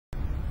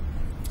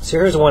So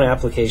here's one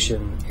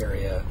application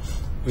area,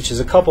 which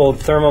is a coupled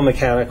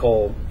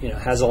thermomechanical,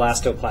 has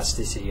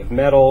elastoplasticity of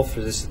metal.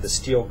 For this, the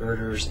steel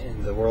girders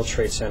in the World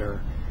Trade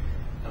Center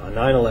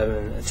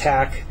 9/11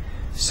 attack.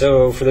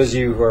 So for those of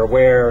you who are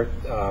aware,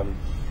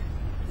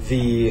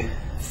 the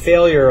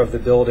failure of the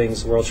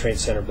buildings, World Trade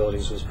Center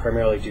buildings, was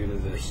primarily due to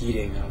the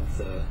heating of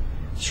the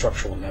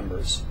structural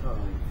members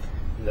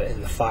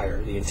in the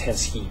fire, the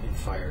intense heat and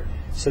fire.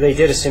 So they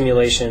did a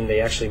simulation.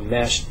 They actually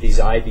meshed these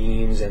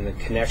I-beams and the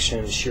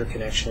connection, shear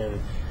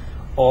connection,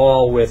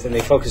 all with, and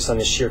they focused on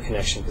the shear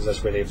connection because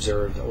that's where they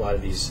observed a lot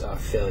of these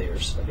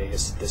failures. I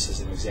guess this is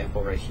an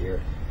example right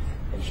here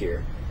and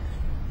here.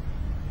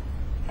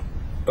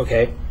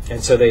 Okay,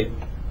 and so they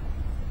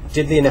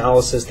did the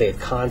analysis. They have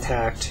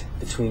contact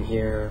between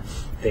here.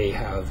 They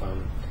have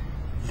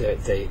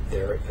the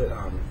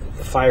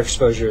fire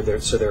exposure.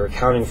 So they're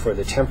accounting for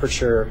the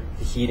temperature,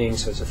 the heating.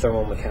 So it's a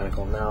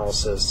thermomechanical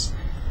analysis,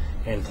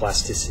 and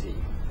plasticity.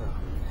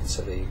 And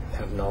so they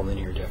have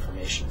nonlinear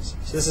deformations.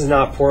 So this is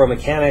not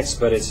poromechanics,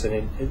 but it's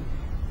an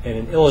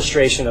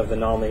illustration of the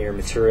nonlinear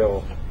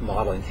material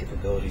modeling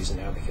capabilities in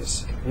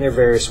Abaqus. And there are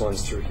various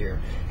ones through here.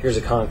 Here's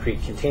a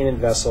concrete containment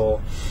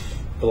vessel,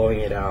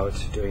 blowing it out,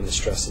 doing the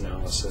stress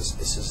analysis.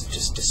 This is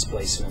just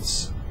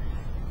displacements.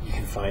 You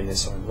can find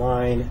this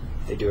online.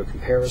 They do a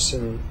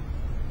comparison.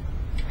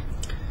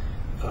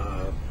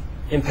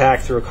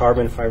 Impact through a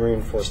carbon fiber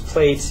reinforced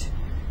plate.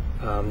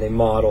 They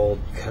modeled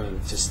kind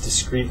of just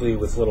discretely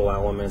with little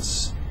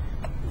elements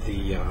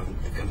the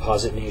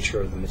composite nature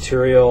of the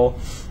material.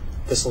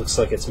 This looks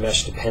like it's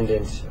mesh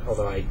dependent,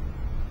 although I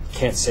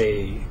can't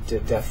say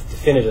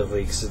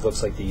definitively because it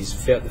looks like the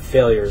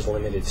failure is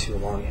limited to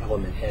long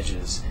element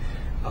edges.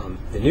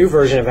 The new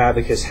version of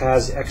Abaqus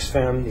has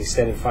XFEM, the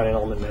extended finite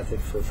element method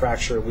for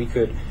fracture. We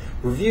could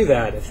review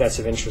that if that's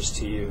of interest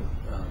to you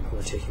who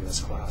are taking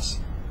this class.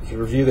 We could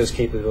review those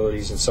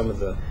capabilities and some of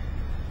the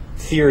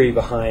theory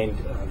behind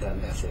that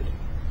method.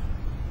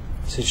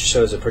 So it just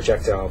shows a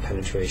projectile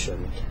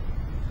penetration.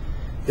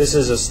 This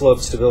is a slope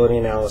stability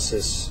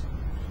analysis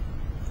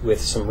with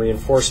some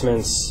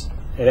reinforcements.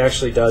 It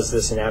actually does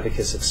this in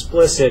Abaqus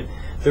Explicit.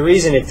 The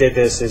reason it did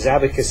this is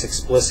Abaqus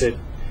Explicit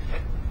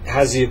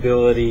has the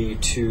ability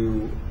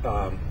to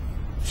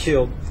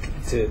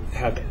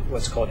have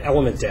what's called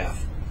element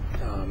death.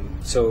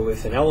 So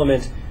if an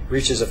element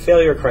reaches a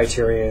failure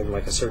criterion,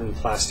 like a certain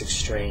plastic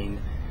strain,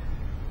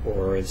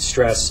 or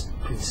stress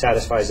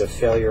satisfies a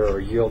failure or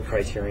yield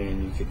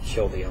criterion, you could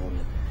kill the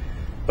element.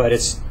 But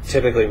it's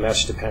typically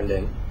mesh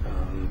dependent,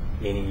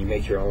 meaning you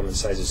make your element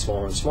sizes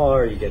smaller and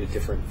smaller, you get a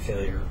different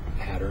failure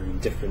pattern,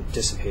 different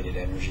dissipated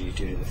energy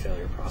due to the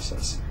failure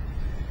process.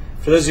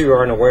 For those of you who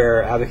aren't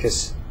aware,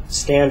 Abaqus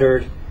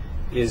Standard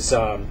is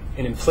an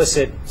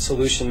implicit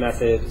solution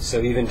method,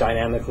 so even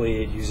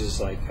dynamically it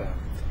uses I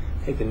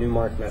think the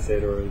Newmark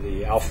method or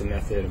the alpha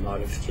method, a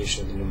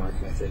modification of the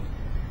Newmark method.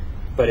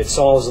 But it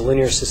solves a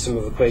linear system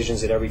of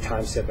equations at every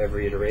time step,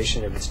 every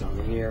iteration if it's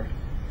nonlinear.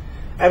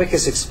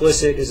 Abaqus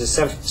Explicit is a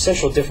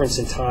central difference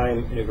in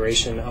time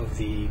integration of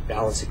the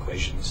balance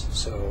equations.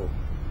 So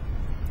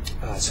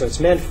it's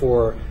meant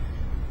for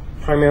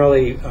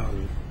primarily, it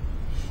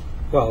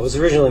was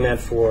originally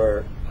meant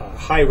for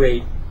high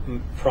rate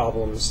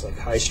problems, like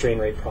high strain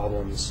rate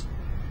problems,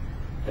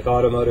 like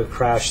automotive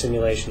crash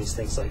simulations,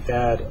 things like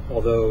that,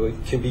 although it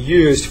can be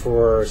used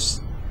for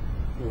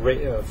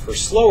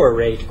slower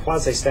rate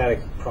quasi-static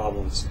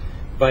problems,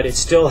 but it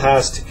still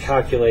has to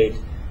calculate,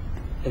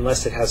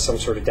 unless it has some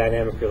sort of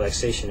dynamic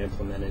relaxation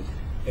implemented,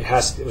 it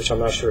has to, which I'm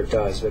not sure it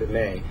does, but it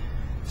may.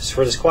 So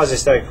for this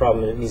quasi-static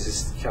problem, it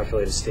needs to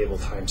calculate a stable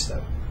time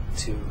step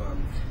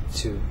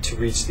to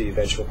reach the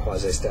eventual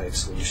quasi-static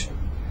solution.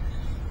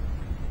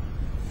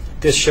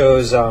 This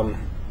shows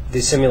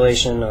the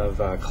simulation of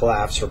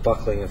collapse or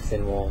buckling of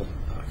thin-walled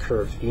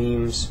curved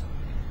beams.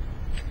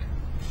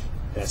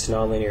 That's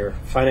nonlinear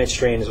finite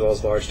strain as well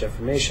as large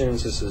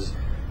deformations. This is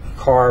a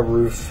car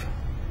roof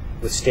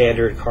with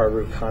standard car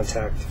roof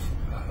contact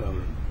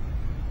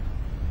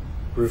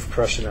roof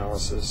crush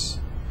analysis.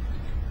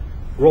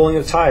 Rolling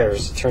of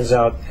tires. It turns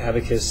out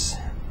Abaqus,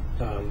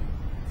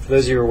 for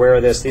those of you who are aware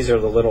of this, these are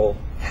the little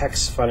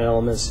hex finite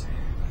elements,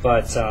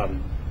 but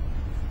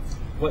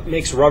what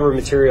makes rubber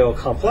material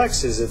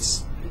complex is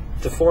it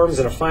deforms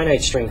in a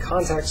finite strain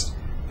context,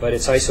 but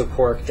it's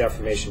isoporic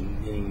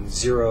deformation, meaning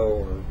zero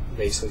or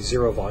basically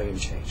zero volume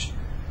change.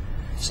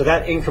 So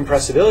that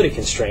incompressibility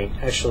constraint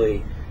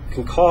actually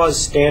can cause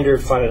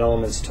standard finite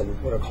elements to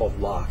what are called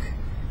lock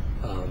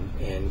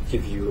and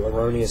give you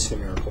erroneous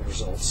numerical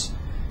results.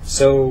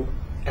 So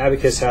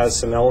Abaqus has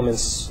some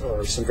elements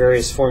or some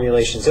various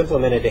formulations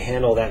implemented to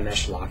handle that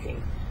mesh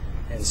locking,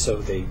 and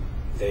so they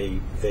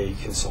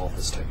can solve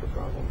this type of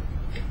problem.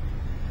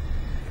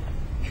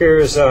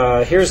 Here's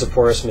a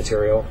porous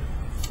material,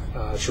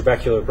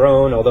 trabecular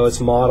bone. Although it's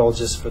modeled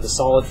just for the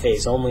solid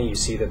phase only, you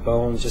see the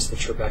bone, just the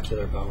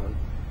trabecular bone,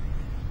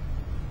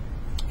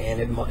 and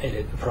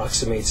it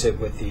approximates it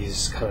with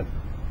these kind of,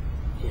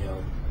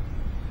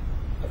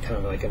 kind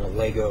of like in a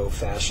Lego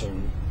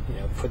fashion,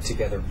 put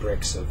together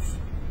bricks of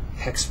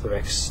hex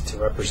bricks to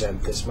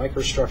represent this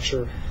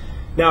microstructure.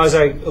 Now, as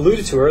I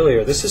alluded to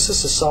earlier, this is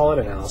just a solid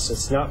analysis.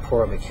 It's not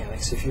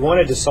poromechanics. If you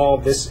wanted to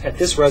solve this at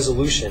this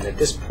resolution, at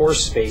this pore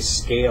space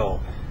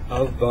scale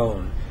of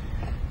bone,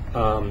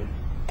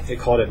 they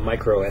called it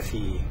micro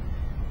FE,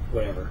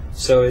 whatever.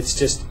 So it's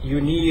just,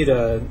 you need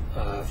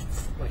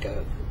like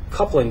a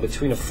coupling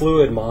between a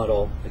fluid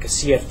model, like a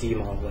CFD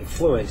model, like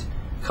Fluent,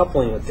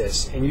 coupling with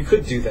this, and you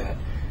could do that.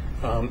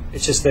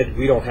 It's just that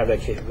we don't have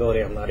that capability.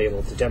 I'm not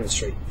able to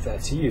demonstrate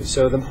that to you.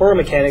 So the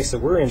poromechanics that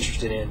we're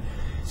interested in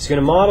is going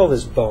to model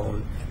this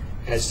bone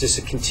as just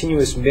a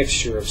continuous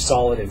mixture of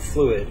solid and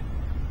fluid,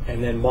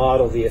 and then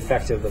model the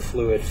effect of the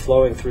fluid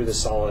flowing through the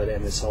solid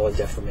and the solid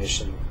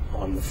deformation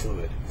on the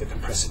fluid, the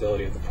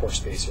compressibility of the pore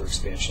space or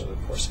expansion of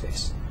the pore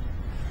space.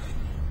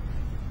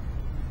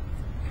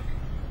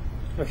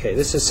 Okay,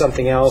 this is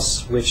something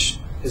else which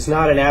is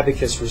not an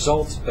Abaqus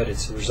result, but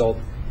it's a result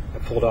I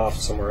pulled off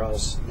somewhere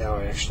else. Now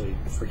I actually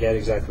forget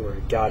exactly where I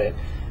got it.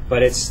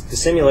 But it's the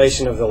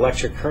simulation of the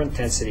electric current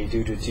density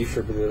due to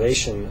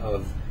defibrillation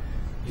of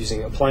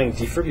applying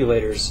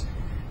defibrillators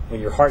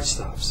when your heart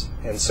stops.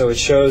 And so it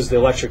shows the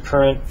electric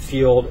current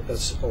field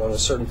along a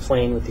certain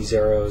plane with these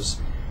arrows.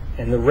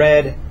 And the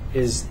red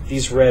is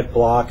these red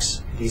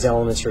blocks, these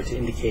elements are to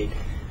indicate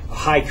a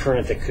high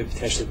current that could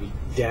potentially be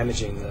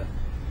damaging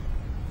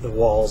the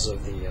walls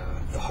of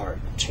the heart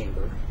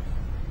chamber.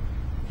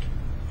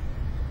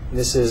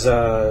 This is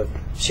a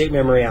shape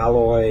memory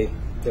alloy.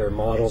 There are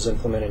models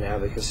implemented in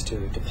Abaqus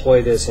to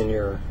deploy this in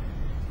your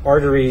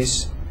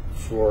arteries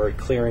for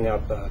clearing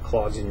up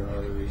clogs in your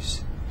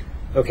arteries.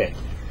 Okay,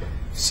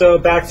 so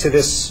back to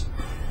this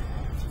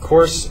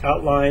course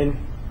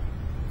outline.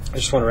 I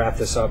just want to wrap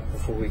this up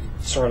before we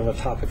start on the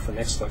topic for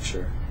next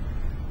lecture.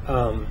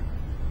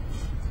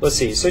 Let's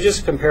see, so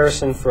just a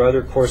comparison for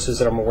other courses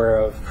that I'm aware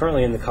of.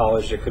 Currently in the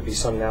college, there could be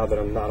some now that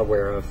I'm not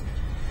aware of.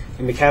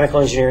 In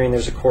mechanical engineering,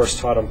 there's a course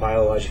taught on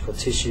biological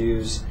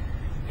tissues.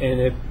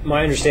 And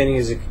my understanding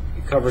is it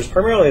covers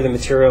primarily the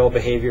material,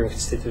 behavior, and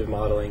constitutive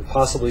modeling,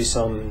 possibly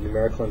some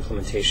numerical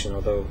implementation,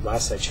 although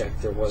last I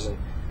checked there wasn't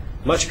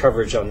much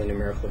coverage on the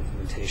numerical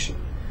implementation.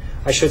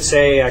 I should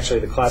say,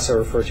 actually, the class I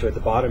referred to at the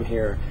bottom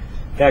here,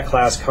 that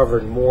class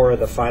covered more of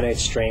the finite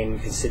strain,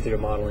 constitutive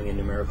modeling, and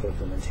numerical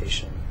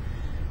implementation.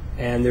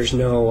 And there's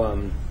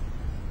no,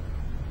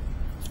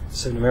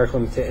 so numerical,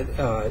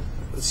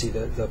 let's see,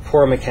 the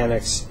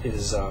poromechanics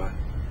is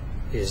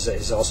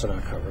also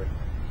not covered.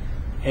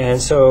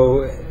 And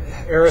so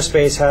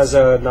aerospace has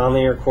a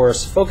nonlinear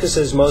course,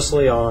 focuses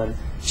mostly on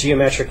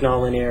geometric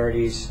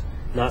nonlinearities,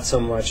 not so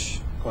much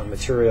on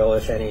material,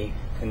 if any,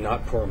 and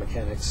not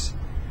poromechanics.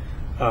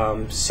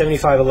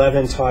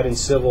 7511 taught in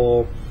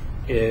civil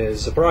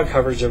is a broad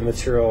coverage of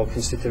material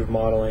constitutive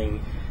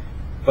modeling,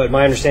 but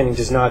my understanding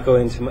does not go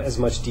into as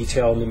much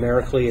detail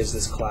numerically as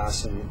this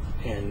class,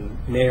 and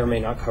may or may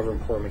not cover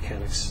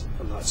poromechanics.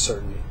 I'm not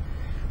certain.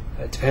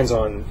 It depends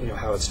on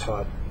how it's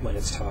taught, when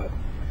it's taught.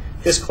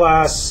 This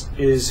class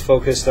is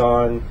focused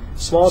on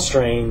small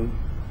strain,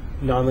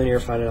 nonlinear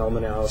finite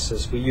element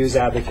analysis. We use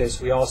Abaqus.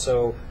 We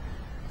also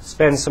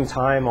spend some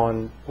time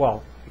on,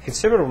 well, a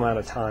considerable amount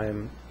of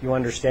time,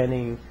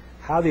 understanding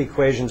how the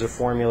equations are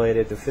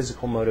formulated, the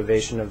physical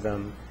motivation of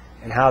them,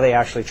 and how they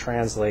actually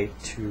translate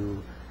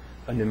to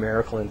a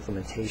numerical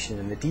implementation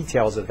and the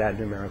details of that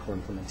numerical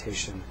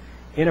implementation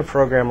in a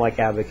program like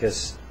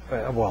Abaqus,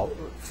 well,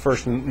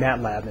 first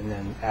MATLAB and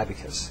then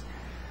Abaqus.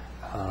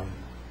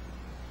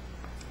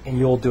 And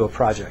you'll do a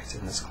project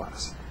in this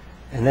class.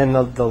 And then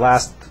the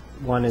last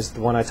one is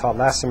the one I taught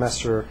last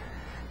semester.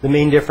 The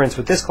main difference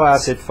with this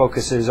class, it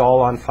focuses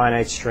all on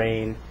finite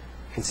strain,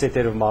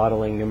 constitutive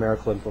modeling,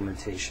 numerical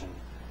implementation.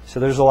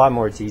 So there's a lot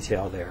more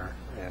detail there,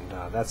 and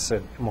that's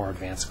a more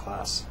advanced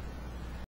class.